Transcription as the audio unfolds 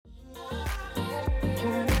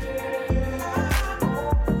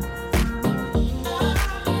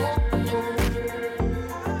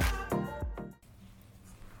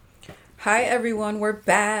Hi everyone, we're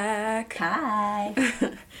back. Hi.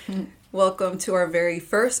 Welcome to our very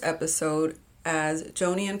first episode as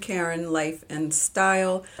Joni and Karen Life and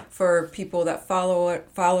Style. For people that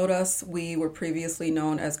followed us, we were previously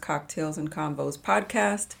known as Cocktails and Convos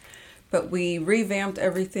Podcast, but we revamped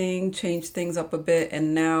everything, changed things up a bit,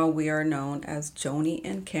 and now we are known as Joni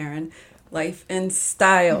and Karen Life and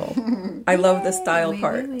Style. I love the style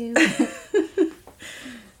part. Me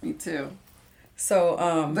too.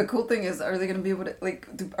 So, the cool thing is, are they going to be able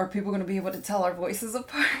to, are people going to be able to tell our voices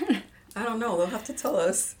apart? I don't know. They'll have to tell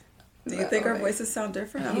us. Do you think our voices sound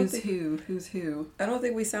different? Who's who? I don't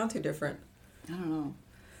think we sound too different. I don't know.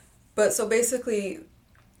 But so basically,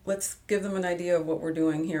 let's give them an idea of what we're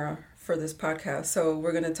doing here for this podcast. So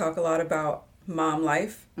we're going to talk a lot about mom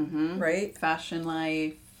life, right? Fashion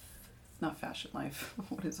life. Not fashion life.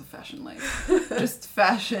 What is a fashion life? Just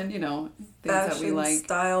fashion, things that we like.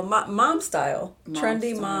 Style, mom style.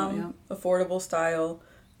 Trendy style, mom, yeah. Affordable style,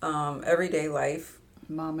 everyday life.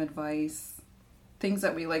 Mom advice. Things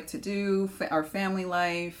that we like to do, our family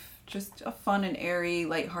life. Just a fun and airy,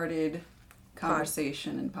 lighthearted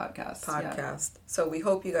conversation and podcast. Yeah. So we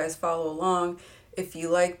hope you guys follow along. If you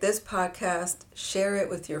like this podcast, share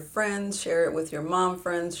it with your friends, share it with your mom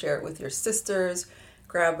friends, share it with your sisters.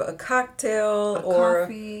 Grab a cocktail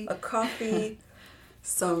a coffee,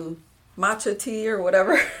 some matcha tea or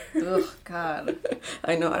whatever. Ugh, God.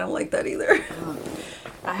 I know, I don't like that either.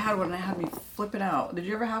 I had one and it had me flipping out. Did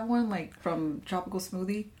you ever have one, from Tropical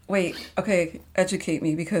Smoothie? Wait, okay, educate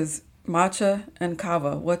me, because matcha and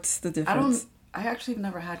kava, what's the difference? I actually have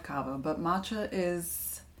never had kava, but matcha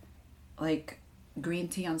is like green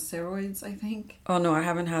tea on steroids, I think. Oh, no, I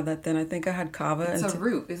haven't had that then. I think I had kava. It's a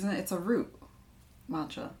root, isn't it? It's a root.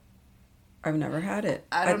 Matcha. I've never had it.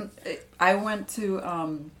 I went to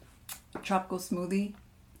Tropical Smoothie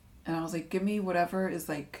and I was like, give me whatever is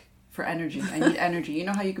for energy. I need energy. You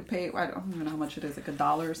know how you could pay, I don't even know how much it is,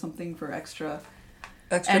 $1 or something for extra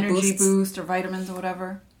energy boost or vitamins or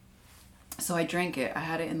whatever. So I drank it. I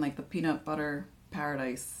had it in the peanut butter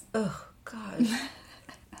paradise. Oh, God.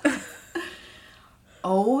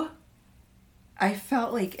 Oh, I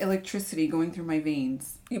felt like electricity going through my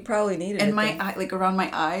veins. You probably needed it. And my eye, around my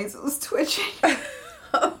eyes, it was twitching.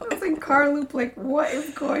 I was in car loop, what is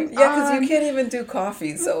going on? Yeah, because you can't even do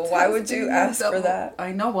coffee, so why would you ask for that?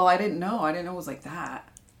 I know. Well, I didn't know. I didn't know it was like that.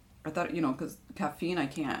 I thought, because caffeine, I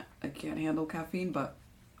can't handle caffeine, but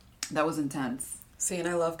that was intense. See, and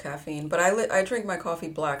I love caffeine, but I drink my coffee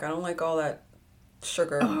black. I don't like all that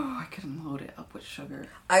sugar. Oh, I couldn't load it up with sugar.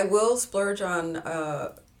 I will splurge on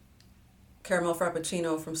caramel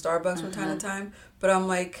frappuccino from Starbucks from time to time, but I'm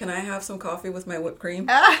like, can I have some coffee with my whipped cream?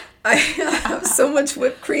 I have so much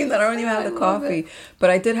whipped cream that I don't even have the coffee. But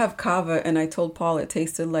I did have kava, and I told Paul it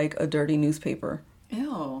tasted like a dirty newspaper.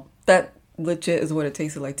 Ew. That legit is what it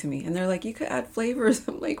tasted like to me. And they're like, you could add flavors.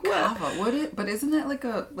 I'm like, what? Kava, but isn't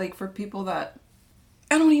it for people that...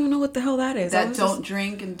 I don't even know what the hell that is. That don't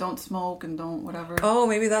drink and don't smoke and don't whatever. Oh,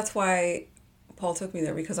 maybe that's why Paul took me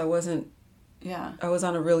there, because I wasn't... Yeah. I was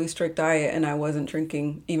on a really strict diet and I wasn't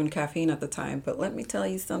drinking even caffeine at the time. But let me tell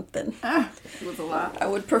you something. It was a lot. I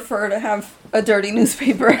would prefer to have a dirty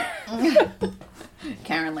newspaper.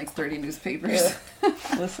 Karen likes dirty newspapers. Yeah.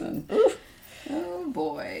 Listen. Oh,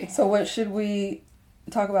 boy. So what should we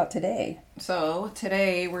talk about today? So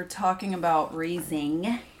today we're talking about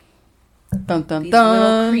raising dun, dun, these dun.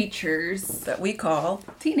 little creatures That we call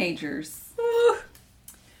teenagers.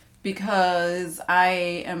 Because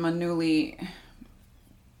I am a newly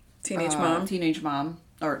teenage mom.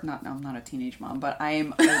 Or not, no, I'm not a teenage mom, but I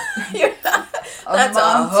am That's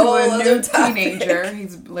mom a whole to a new other topic. teenager.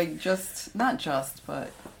 He's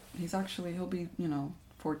but he's actually, he'll be,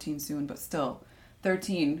 14 soon, but still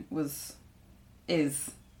 13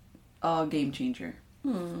 is a game changer.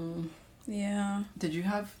 Yeah. Did you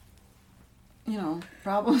have,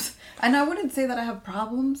 problems? And I wouldn't say that I have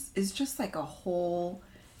problems. It's just like a whole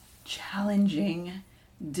challenging,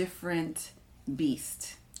 different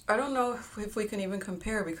beast. I don't know if we can even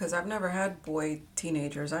compare, because I've never had boy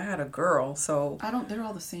teenagers. I had a girl, so... They're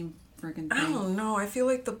all the same friggin' thing. I don't know. I feel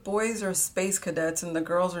like the boys are space cadets and the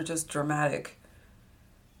girls are just dramatic.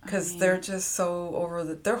 Because they're just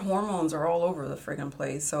so their hormones are all over the friggin'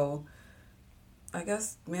 place, so... I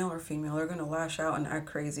guess male or female, they're going to lash out and act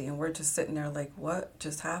crazy, and we're just sitting there like, what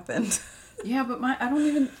just happened? Yeah, but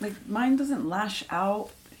mine doesn't lash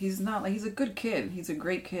out. He's not, he's a good kid. He's a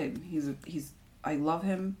great kid. I love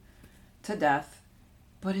him to death,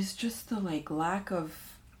 but it's just the, lack of,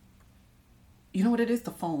 you know what it is? The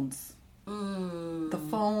phones. The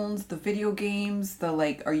phones, the video games,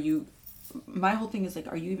 are you my whole thing is like,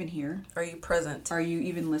 are you even here? Are you present? Are you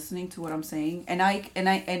even listening to what I'm saying? And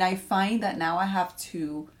I find that now I have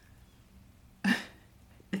to.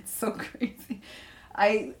 It's so crazy.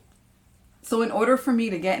 So in order for me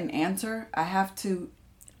to get an answer, I have to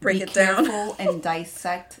break it down and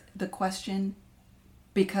dissect the question,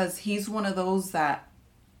 because he's one of those that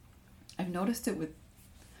I've noticed it with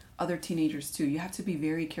other teenagers too. You have to be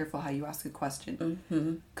very careful how you ask a question,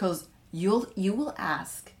 because you will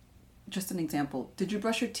ask. Just an example. Did you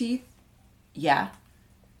brush your teeth? Yeah.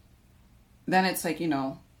 Then it's like,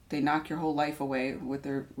 they knock your whole life away with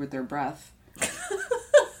their breath.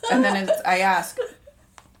 And then I ask,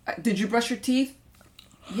 did you brush your teeth?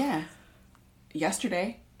 Yeah.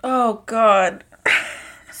 Yesterday. Oh, God.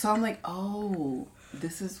 So I'm like, oh,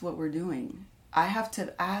 this is what we're doing. I have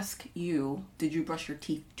to ask you, did you brush your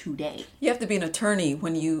teeth today? You have to be an attorney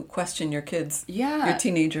when you question your kids. Yeah. Your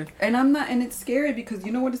teenager. And I'm not, and it's scary because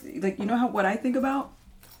you know what, what I think about?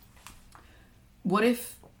 What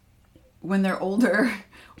if when they're older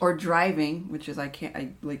or driving, which is I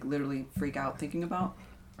literally freak out thinking about,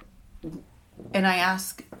 and I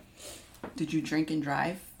ask, did you drink and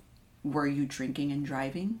drive? Were you drinking and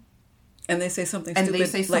driving? And they say something stupid. And they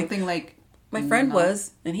say something like my friend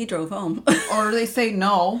was, and he drove home. Or they say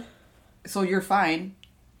no, so you're fine.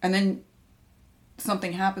 And then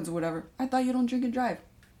something happens or whatever. I thought you don't drink and drive.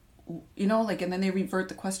 And then they revert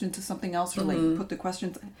the question to something else, or put the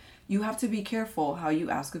questions. You have to be careful how you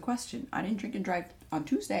ask a question. I didn't drink and drive on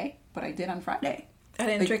Tuesday, but I did on Friday. I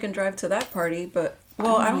didn't drink and drive to that party, but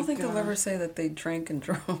I don't think they'll ever say that they drank and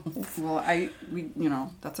drove. Well,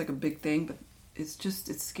 that's like a big thing, but it's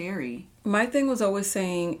scary. My thing was always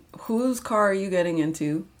saying, whose car are you getting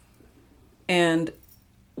into and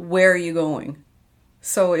where are you going?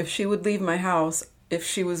 So if she would leave my house, if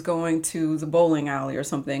she was going to the bowling alley or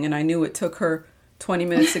something, and I knew it took her 20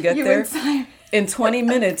 minutes to get there, in 20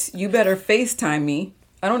 minutes, you better FaceTime me.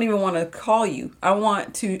 I don't even want to call you. I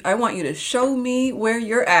want you to show me where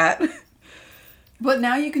you're at. But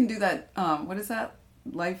now you can do that. What is that?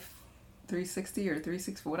 Life 360 or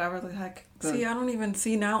 360, whatever the heck. See, I don't even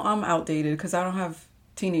see now. I'm outdated because I don't have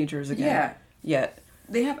teenagers again yet.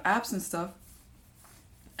 They have apps and stuff.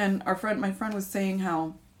 And my friend was saying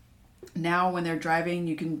how now when they're driving,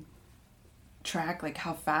 you can track like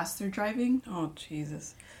how fast they're driving. Oh,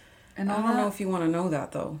 Jesus. And I don't know if you want to know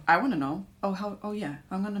that though. I want to know. Oh yeah,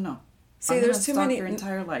 I'm going to know. See, there's too many. Your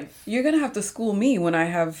entire life. You're going to have to school me when I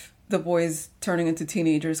have the boys turning into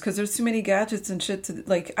teenagers, because there's too many gadgets and shit to,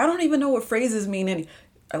 like, I don't even know what phrases mean.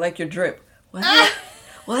 I like your drip. What?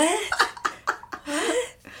 What?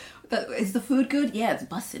 Is the food good? Yeah, it's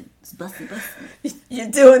bussin'. It's bussin'. You're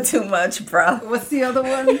doing too much, bro. What's the other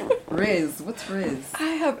one? Riz. What's Riz?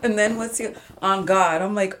 And then what's the, on God?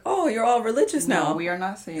 I'm like, oh, you're all religious now. No, we are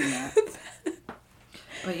not saying that.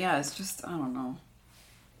 But yeah, it's just, I don't know.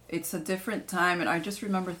 It's a different time, and I just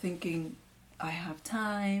remember thinking, I have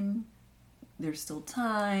time. There's still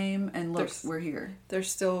time, and look, we're here. They're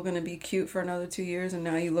still going to be cute for another 2 years, and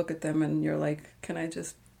now you look at them and you're like, can I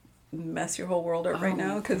just mess your whole world up right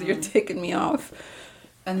now? Because you're taking me off.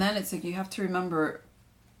 And then it's like, you have to remember,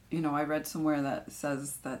 I read somewhere that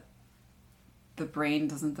says that the brain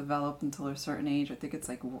doesn't develop until a certain age. I think it's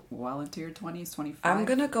like well into your 20s, 25. I'm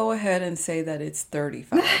going to go ahead and say that it's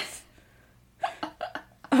 35.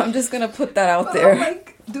 I'm just going to put that out there. I'm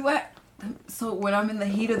like, so when I'm in the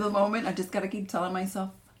heat of the moment, I just got to keep telling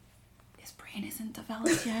myself, this brain isn't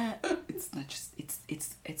developed yet. It's not just,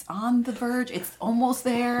 it's on the verge. It's almost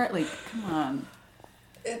there. Like, come on.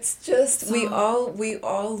 It's just, we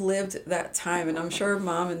all lived that time, and I'm sure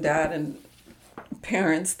mom and dad and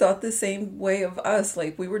parents thought the same way of us.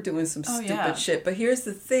 Like, we were doing some stupid shit. But here's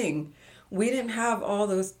the thing. We didn't have all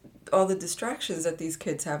the distractions that these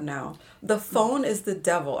kids have now. The phone is the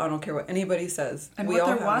devil. I don't care what anybody says. And what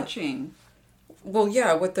they're watching. Well,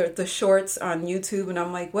 yeah, with the shorts on YouTube, and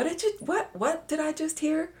I'm like, what did I just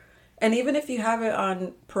hear? And even if you have it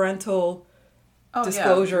on parental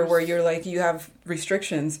disclosure, where you're like, you have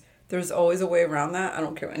restrictions, there's always a way around that. I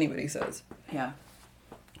don't care what anybody says. Yeah.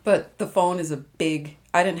 But the phone is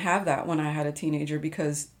I didn't have that when I had a teenager,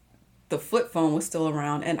 because the flip phone was still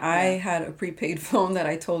around, and I had a prepaid phone that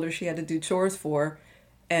I told her she had to do chores for,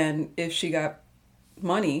 and if she got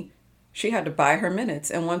money, she had to buy her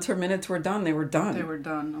minutes, and once her minutes were done, they were done. They were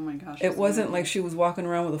done. Oh my gosh. It wasn't like she was walking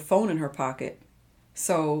around with a phone in her pocket.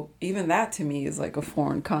 So even that to me is like a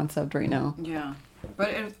foreign concept right now. Yeah. But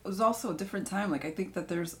it was also a different time. Like, I think that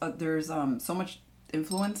there's so much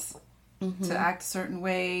influence to act a certain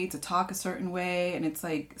way, to talk a certain way, and it's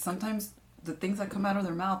like sometimes the things that come out of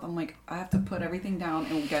their mouth, I'm like, I have to put everything down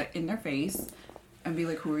and get it in their face and be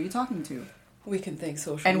like, who are you talking to? We can thank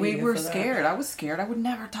social and media. And we were for that. scared. I was scared. I would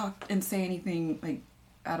never talk and say anything like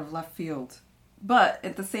out of left field. But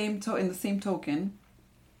at the same in the same token,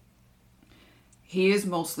 he is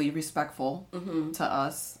mostly respectful to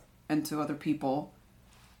us and to other people.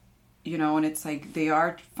 You know, and it's like they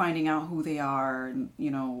are finding out who they are and, you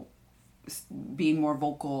know, being more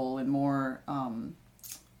vocal and more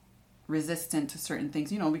resistant to certain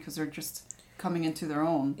things, you know, because they're just coming into their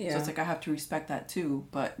own. Yeah. So it's like I have to respect that too.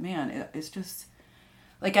 But man, it's just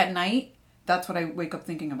like at night, that's what I wake up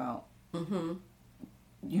thinking about. Mm-hmm.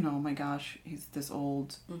 You know, oh my gosh, he's this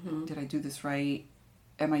old. Mm-hmm. Did I do this right?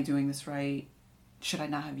 Am I doing this right? Should I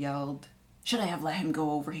not have yelled? Should I have let him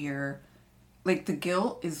go over here? Like, the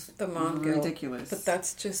guilt is the mom ridiculous. Guilt. But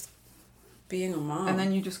that's just being a mom. And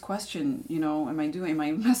then you just question, you know, am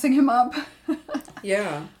I messing him up?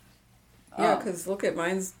 Yeah. Yeah, because look at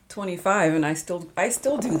mine's 25 and I still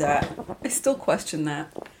do that. I still question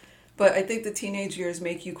that. But I think the teenage years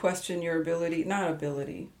make you question your ability,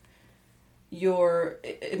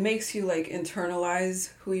 it makes you like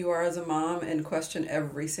internalize who you are as a mom and question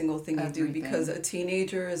every single thing you do, because a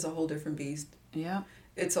teenager is a whole different beast. Yeah.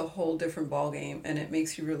 It's a whole different ball game, and it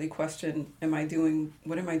makes you really question, what am I doing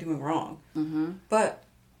wrong? Mm-hmm. But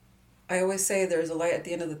I always say there's a light at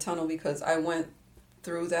the end of the tunnel, because I went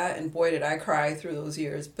through that, and boy did I cry through those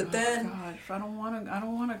years. But then, gosh, I don't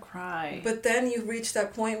want to cry. But then you reach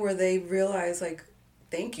that point where they realize, like,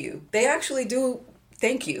 thank you. They actually do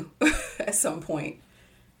thank you at some point.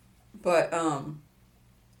 But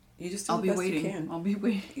you just do the best you can. I'll be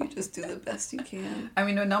waiting. You just do the best you can. I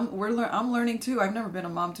mean, and I'm learning too. I've never been a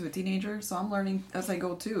mom to a teenager, so I'm learning as I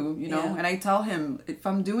go too. You know, and I tell him, if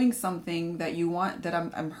I'm doing something that you want, that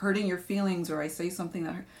I'm hurting your feelings, or I say something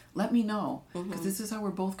that let me know, because this is how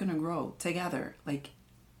we're both gonna grow together. Like,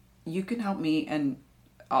 you can help me, and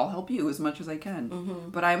I'll help you as much as I can. Mm-hmm.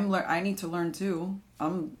 But I need to learn too.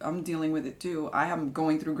 I'm dealing with it too. I am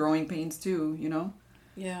going through growing pains too. You know.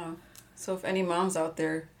 Yeah. So if any moms out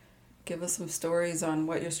there, give us some stories on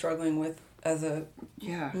what you're struggling with as a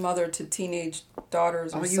mother to teenage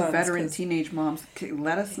daughters or sons. All you veteran teenage moms,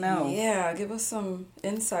 let us know. Yeah, give us some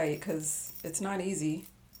insight, because it's not easy.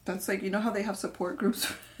 That's like, you know how they have support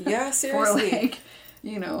groups? Yeah, seriously. For like,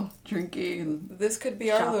 you know, drinking and this could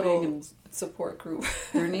be our little support group.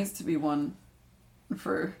 There needs to be one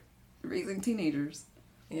for raising teenagers.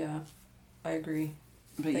 Yeah, I agree.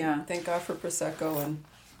 But thank God for Prosecco and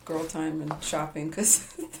girl time and shopping,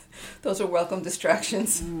 because those are welcome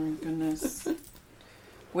distractions. Oh my goodness.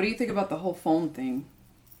 What do you think about the whole phone thing?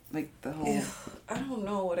 Like the whole... I don't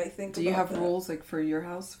know what I think about that. Do you have rules like for your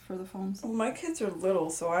house for the phones? Well, my kids are little,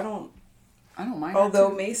 so I don't mind. Although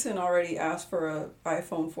Mason already asked for a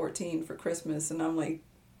iPhone 14 for Christmas, and I'm like,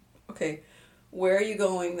 okay, where are you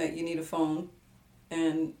going that you need a phone?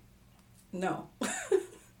 And no.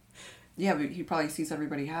 Yeah, but he probably sees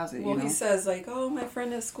everybody has it. Well, you know? He says like, oh, my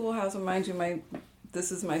friend at school has it. Mind you,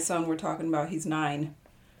 this is my son we're talking about. He's 9.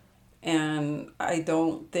 And I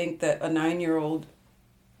don't think that a 9-year-old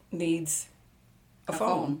needs a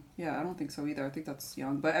phone. Yeah, I don't think so either. I think that's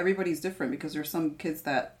young. But everybody's different, because there's some kids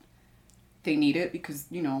that they need it because,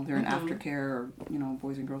 you know, they're in aftercare, or, you know,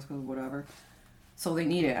 Boys and Girls Club, whatever. So they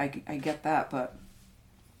need it. I get that, but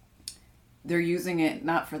they're using it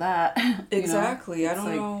not for that. Exactly. I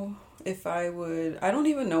don't know if I would... I don't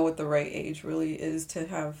even know what the right age really is to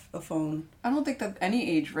have a phone. I don't think that any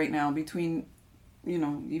age right now between, you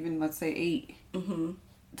know, even let's say 8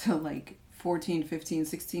 to like 14, 15,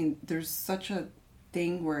 16, there's such a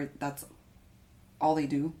thing where that's all they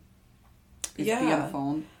do is be on the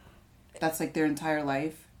phone. That's like their entire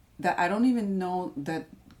life. That I don't even know that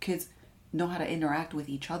kids know how to interact with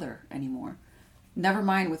each other anymore. Never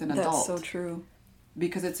mind with an adult. That's so true.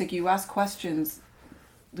 Because it's like you ask questions.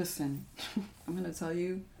 Listen, I'm going to tell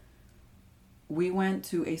you. We went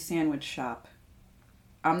to a sandwich shop.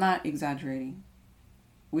 I'm not exaggerating.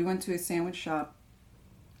 We went to a sandwich shop.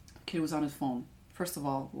 Kid was on his phone. First of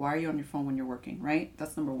all, why are you on your phone when you're working, right?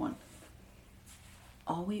 That's number one.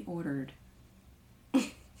 All we ordered...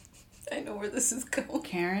 I know where this is going.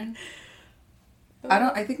 Karen?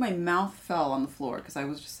 I think my mouth fell on the floor, because I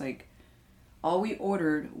was just like... All we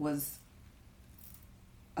ordered was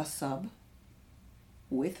a sub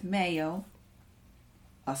with mayo,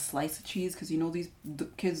 a slice of cheese, because you know the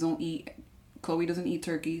kids don't eat... Chloe doesn't eat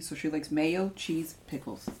turkey, so she likes mayo, cheese,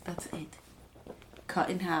 pickles. That's it. Cut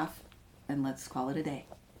in half, and let's call it a day.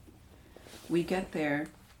 We get there,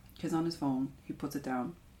 kid's on his phone, he puts it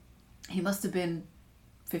down. He must have been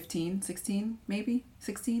 15, 16, maybe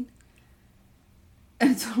 16.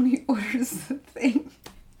 And Tony orders the thing.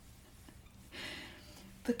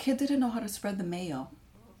 The kid didn't know how to spread the mayo.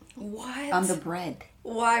 What? On the bread.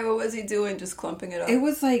 Why? What was he doing? Just clumping it up? It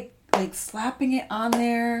was like slapping it on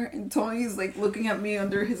there, and Tony's like looking at me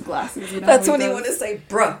under his glasses. You know, that's when he want to say,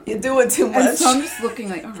 "Bruh, you're doing too much." And so I'm just looking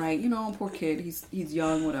like, all right, you know, poor kid. He's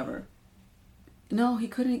young, whatever. No, he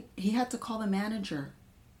couldn't. He had to call the manager.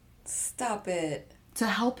 Stop it. To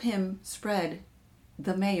help him spread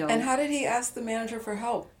the mayo. And how did he ask the manager for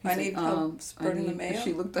help? He's I need help spreading the mayo.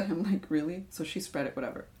 She looked at him like, really? So she spread it,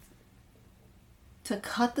 whatever. To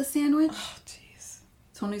cut the sandwich. Oh, jeez.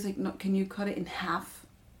 Tony's like, no, can you cut it in half?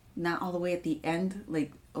 Not all the way at the end,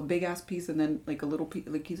 like a big ass piece, and then like a little piece.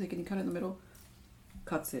 Like he's like, can you cut it in the middle?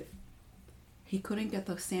 Cuts it. He couldn't get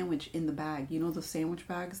the sandwich in the bag. You know the sandwich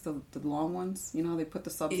bags, the long ones. You know how they put the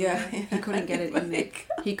subs in there. He couldn't get it in there.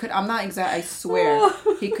 He could. I'm not exact. I swear,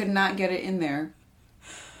 he could not get it in there.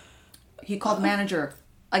 He called the manager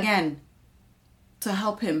again to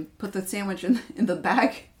help him put the sandwich in the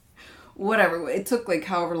bag. Whatever. It took like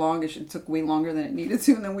however long. It took way longer than it needed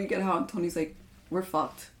to. And then we get home. Tony's like, we're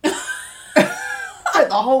fucked. The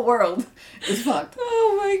whole world is fucked.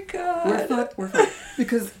 Oh my God. We're fucked.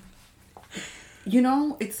 Because, you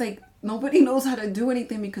know, it's like nobody knows how to do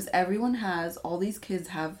anything because all these kids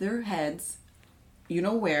have their heads, you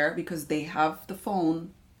know where, because they have the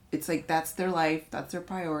phone. It's like that's their life. That's their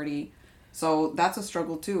priority. So that's a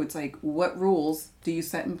struggle too. It's like, what rules do you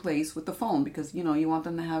set in place with the phone? Because, you know, you want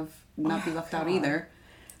them to not be left out either.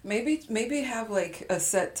 Maybe have like a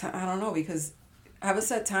set time. I don't know, because have a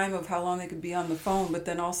set time of how long they could be on the phone, but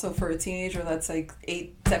then also for a teenager that's like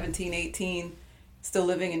 17, 18, still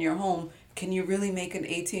living in your home, can you really make an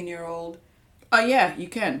 18-year-old? Yeah, you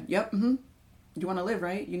can. Yep. Mm-hmm. You want to live,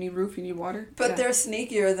 right? You need roof, you need water. But they're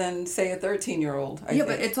sneakier than, say, a 13-year-old. I think,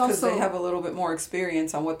 but it's also... because they have a little bit more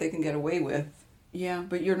experience on what they can get away with. Yeah,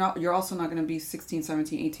 but you're also not going to be 16,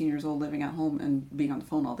 17, 18 years old living at home and being on the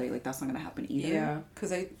phone all day. Like, that's not going to happen either. Yeah,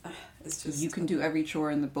 because it's just... You can do every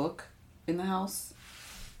chore in the book in the house,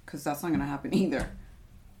 because that's not going to happen either.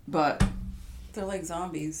 But... They're like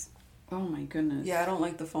zombies. Oh my goodness. Yeah, I don't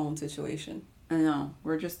like the phone situation. I know.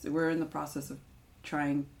 We're in the process of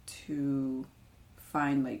trying to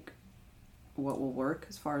find, like, what will work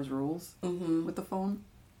as far as rules with the phone.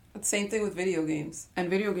 Same thing with video games. And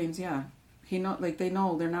video games, yeah. They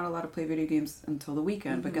know they're not allowed to play video games until the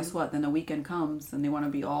weekend. But guess what? Then the weekend comes and they want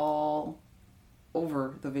to be all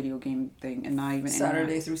over the video game thing and not even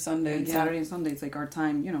Saturday through Sunday. And Saturday and Sunday, it's like our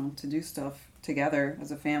time, you know, to do stuff together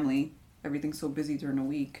as a family. Everything's so busy during the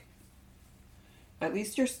week. At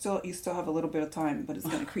least you still have a little bit of time, but it's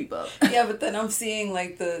gonna creep up. Yeah, but then I'm seeing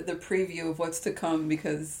like the preview of what's to come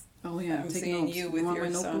because I'm seeing notes. You with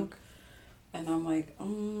your son, and I'm like,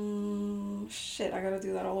 shit, I gotta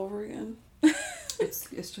do that all over again.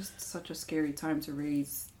 It's just such a scary time to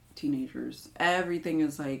raise teenagers. Everything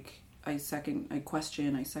is like I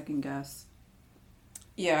question, I second guess.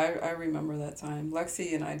 Yeah, I remember that time.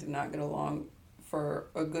 Lexi and I did not get along for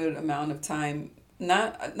a good amount of time.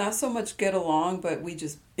 Not so much get along, but we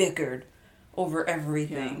just bickered over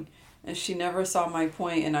everything. Yeah. And she never saw my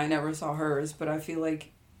point, and I never saw hers. But I feel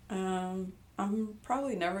like I'm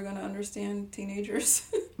probably never going to understand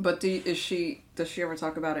teenagers. But does she ever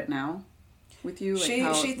talk about it now with you?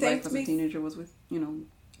 Like she thanked life as me. A teenager was with, you know.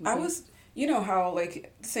 I was, you know how,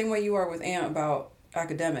 like, the same way you are with Aunt about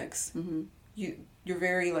academics. Mm-hmm. You're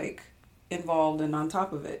very, like, involved and on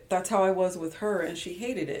top of it. That's how I was with her, and she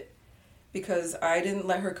hated it. Because I didn't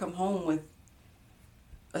let her come home with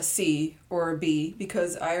a C or a B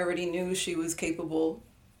because I already knew she was capable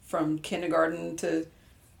from kindergarten to,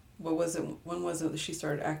 when was it that she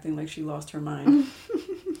started acting like she lost her mind?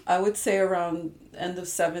 I would say around end of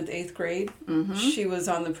 7th, 8th grade. Mm-hmm. She was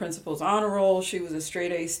on the principal's honor roll. She was a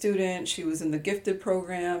straight A student. She was in the gifted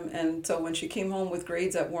program. And so when she came home with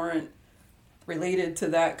grades that weren't related to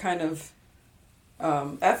that kind of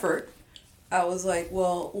effort, I was like,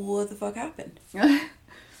 well, what the fuck happened?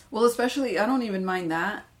 Well, especially, I don't even mind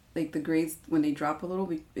that. Like, the grades, when they drop a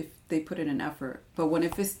little, if they put in an effort. But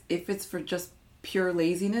if it's for just pure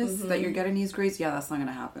laziness that you're getting these grades, yeah, that's not going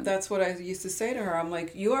to happen. That's what I used to say to her. I'm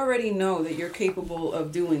like, you already know that you're capable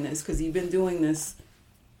of doing this because you've been doing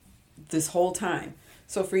this whole time.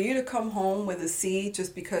 So for you to come home with a C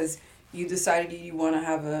just because you decided you want to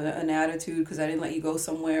have an attitude because I didn't let you go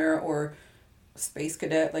somewhere or... space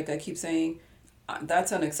cadet, like I keep saying,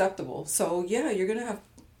 that's unacceptable. So yeah, you're gonna have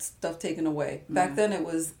stuff taken away. Back then it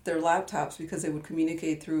was their laptops because they would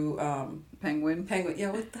communicate through Penguin.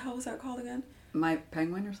 Yeah, what the hell was that called again? My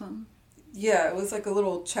Penguin or something? Yeah, it was like a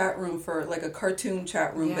little chat room for like a cartoon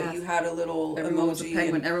chat room, but you had a little Everyone emoji. Was a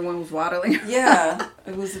penguin. Everyone was waddling. Yeah,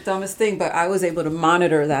 it was the dumbest thing, but I was able to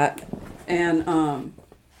monitor that, and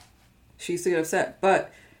she used to get upset.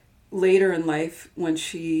 But later in life, when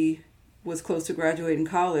she was close to graduating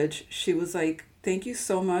college, she was like, thank you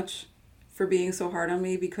so much for being so hard on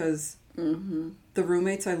me, because the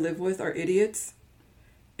roommates I live with are idiots.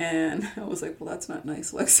 And I was like, well, that's not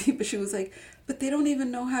nice, Lexi. But she was like, but they don't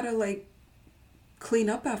even know how to, like, clean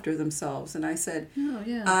up after themselves. And I said, oh,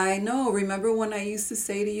 yeah. I know. Remember when I used to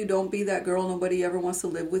say to you, don't be that girl nobody ever wants to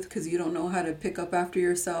live with because you don't know how to pick up after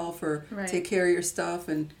yourself or take care of your stuff.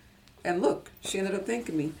 And look, she ended up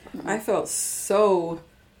thanking me. I felt so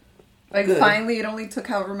like good. Finally, it only took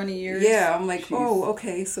however many years. Yeah, I'm like, oh,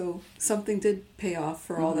 okay, so something did pay off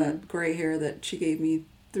for all that gray hair that she gave me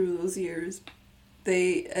through those years.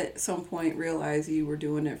 They, at some point, realized you were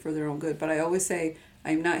doing it for their own good. But I always say,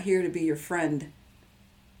 I'm not here to be your friend.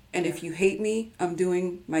 And if you hate me, I'm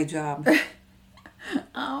doing my job.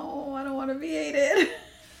 Oh, I don't want to be hated.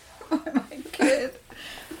 Oh, my kid.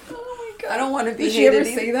 Oh, my God. I don't want to be hated. Would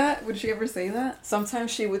she ever say that? Would she ever say that?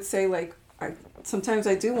 Sometimes she would say, like, sometimes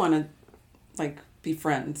I do want to, like, be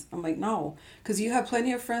friends. I'm like, no. Because you have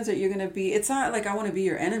plenty of friends that you're going to be. It's not like I want to be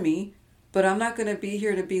your enemy. But I'm not going to be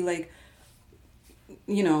here to be, like,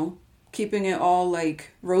 you know, keeping it all,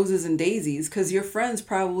 like, roses and daisies. Because your friends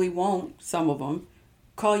probably won't, some of them,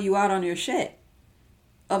 call you out on your shit.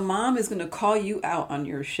 A mom is going to call you out on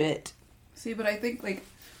your shit. See, but I think, like,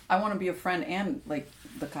 I want to be a friend and, like,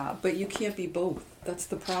 the cop. But you can't be both. That's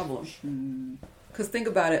the problem. Because think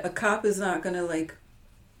about it. A cop is not going to, like,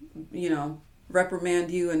 you know,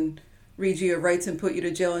 reprimand you and read you your rights and put you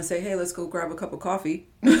to jail and say, hey, let's go grab a cup of coffee.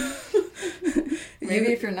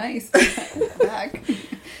 Maybe if you're nice back.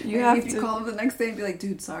 If you call him the next day and be like,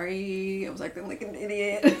 dude, sorry, I was acting like an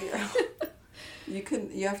idiot.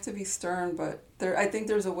 You have to be stern, but I think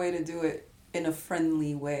there's a way to do it in a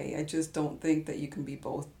friendly way. I just don't think that you can be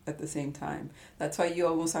both at the same time. That's why you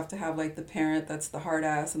almost have to have, like, the parent that's the hard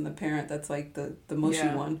ass and the parent that's, like, the mushy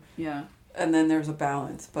one. Yeah. And then there's a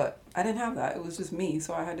balance. But I didn't have that. It was just me.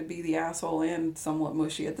 So I had to be the asshole and somewhat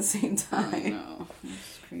mushy at the same time. I know.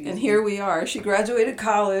 That's crazy. And here we are. She graduated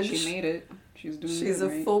college. She made it. She's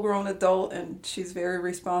a full-grown adult and she's very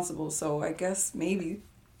responsible. So I guess maybe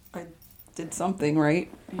I did something right.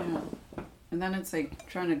 Yeah. And then it's like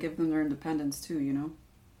trying to give them their independence too, you know?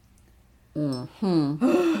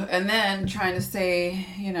 And then trying to stay,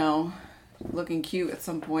 you know, looking cute at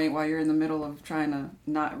some point while you're in the middle of trying to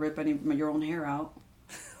not rip any of your own hair out.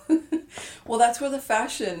 Well, that's where the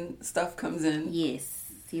fashion stuff comes in. Yes.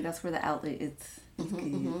 See, that's where the outlet is.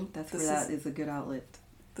 That's where that is a good outlet.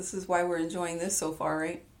 This is why we're enjoying this so far,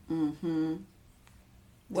 right? So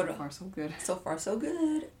far, so good. So far, so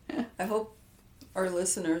good. I hope our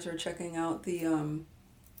listeners are checking out the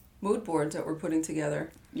mood boards that we're putting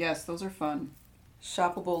together. Yes, those are fun.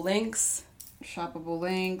 Shoppable links.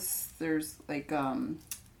 There's like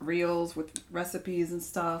reels with recipes and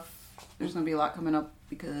stuff. There's going to be a lot coming up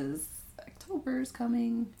because October's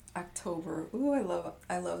coming. October. Ooh, I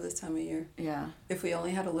love this time of year. Yeah. If we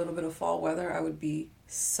only had a little bit of fall weather, I would be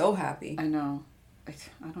so happy. I know. I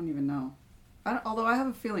don't even know. Although I have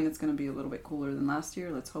a feeling it's going to be a little bit cooler than last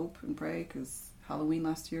year. Let's hope and pray, because Halloween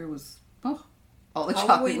last year was... Oh, all the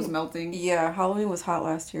chocolate was melting. Yeah, Halloween was hot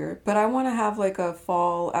last year. But I want to have like a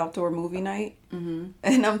fall outdoor movie night. And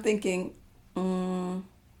I'm thinking,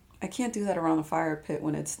 I can't do that around the fire pit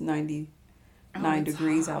when it's 99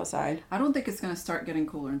 degrees outside. I don't think it's going to start getting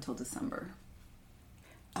cooler until December.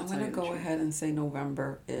 I'm going to go ahead and say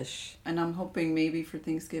November-ish. And I'm hoping maybe for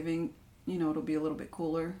Thanksgiving, you know, it'll be a little bit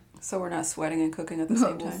cooler. So we're not sweating and cooking at the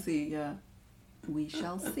same time? We'll see, yeah. We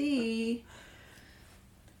shall see.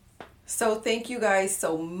 So thank you guys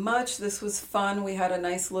so much. This was fun. We had a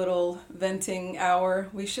nice little venting hour.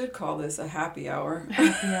 We should call this a happy hour.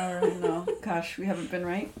 Happy hour, I know. Gosh, we haven't been,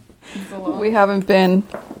 right? We haven't been.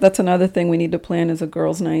 That's another thing we need to plan is a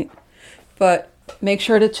girls' night. But make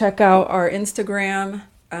sure to check out our Instagram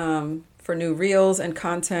for new reels and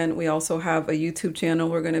content. We also have a YouTube channel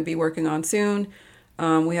we're going to be working on soon.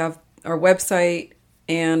 We have our website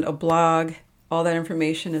and a blog. All that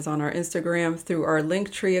information is on our Instagram through our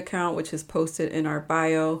Linktree account, which is posted in our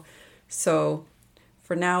bio. So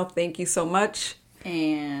for now, thank you so much.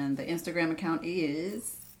 And the Instagram account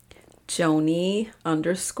is Joni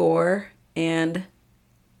 _ and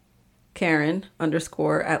Karen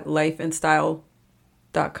 _ at lifeandstyle.com.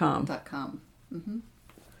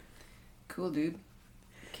 Cool, dude.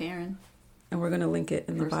 Karen. And we're going to link it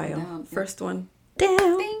in the bio. Down. First one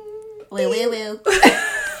down. Ding. Woo.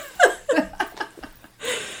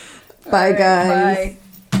 Bye, guys. Bye.